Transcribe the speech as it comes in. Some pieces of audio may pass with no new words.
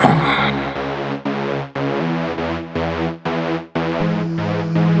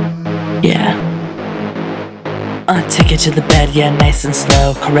Yeah. Take it to the bed, yeah, nice and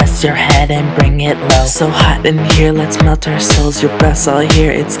slow. Caress your head and bring it low. So hot in here, let's melt our souls. Your breath's all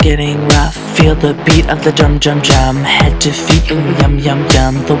here, it's getting rough. Feel the beat of the drum, drum, drum. Head to feet, yum, yum,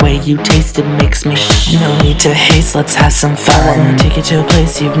 yum. The way you taste it makes me no need to haste, let's have some fun. I wanna take you to a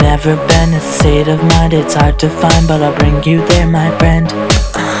place you've never been. It's a state of mind, it's hard to find, but I'll bring you there, my friend.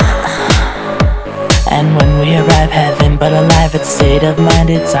 And when we arrive, heaven but alive. It's a state of mind,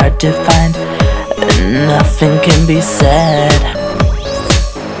 it's hard to find. Nothing can be said.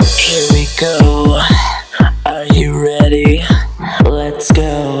 Here we go. Are you ready? Let's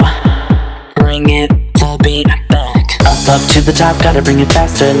go. Bring it, the beat back. Up to the top, gotta bring it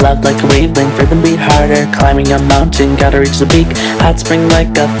faster. Love like a wavelength, rhythm beat harder. Climbing a mountain, gotta reach the peak. Hot spring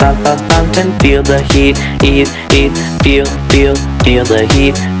like a fountain. Feel the heat, heat, heat. Feel the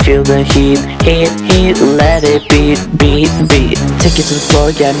heat. Feel the heat, heat. Let it beat. Take it to the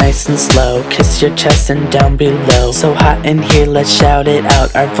floor, yeah, nice and slow. Kiss your chest and down below. So hot in here, let's shout it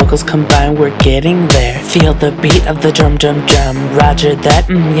out. Our vocals combine, we're getting there. Feel the beat of the drum, drum, drum. Roger that,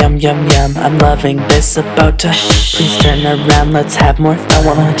 yum, yum, yum. I'm loving this, about to please turn around, let's have more fun.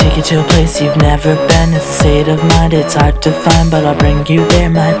 I wanna take you to a place you've never been. It's a state of mind, it's hard to find, but I'll bring you there,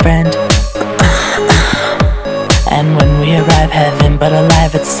 my friend. And when we arrive, heaven but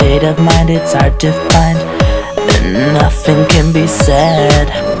alive. It's a state of mind, it's hard to find. Nothing can be said.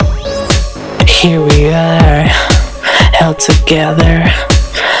 Here we are, held together.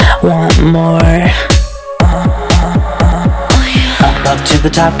 Want more? Up to the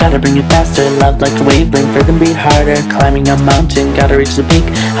top, gotta bring it faster. Love like a wavelength, rhythm beat harder. Climbing a mountain, gotta reach the peak.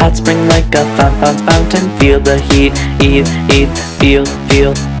 Hot spring like a fountain. Feel the heat, heat. Feel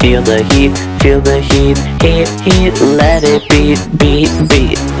the heat. Feel the heat, heat. Let it beat.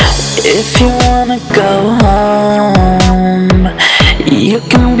 If you wanna go home, you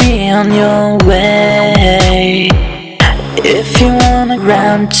can be on your way. If you wanna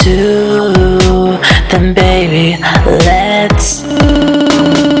round two, then baby, let's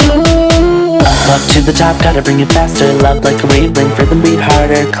up to the top, gotta bring it faster. Love like a wavelength, rhythm beat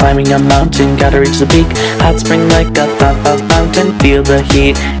harder. Climbing a mountain, gotta reach the peak. Hot spring like a fountain. Feel the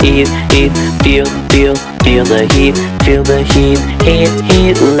heat, heat. Feel the heat. Feel the heat,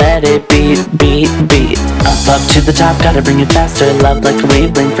 heat. Let it beat. Up to the top, gotta bring it faster. Love like a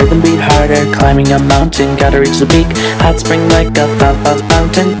wavelength, rhythm beat harder. Climbing a mountain, gotta reach the peak. Hot spring like a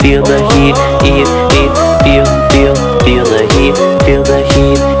fountain. Feel the heat, heat. Feel the heat. Feel the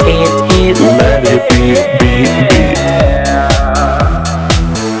heat, heat. Let it beat.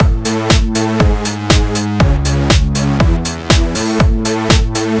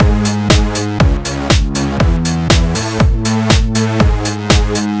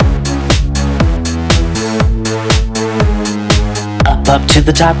 Up to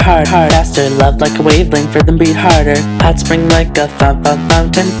the top, hard, faster. Love like a wavelength, rhythm beat harder. Hot spring like a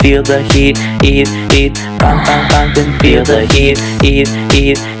fountain. Feel the heat, heat. Fountain. Feel the heat, heat.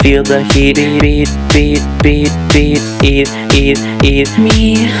 Feel the heat, beat.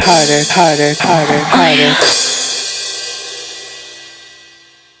 Me harder.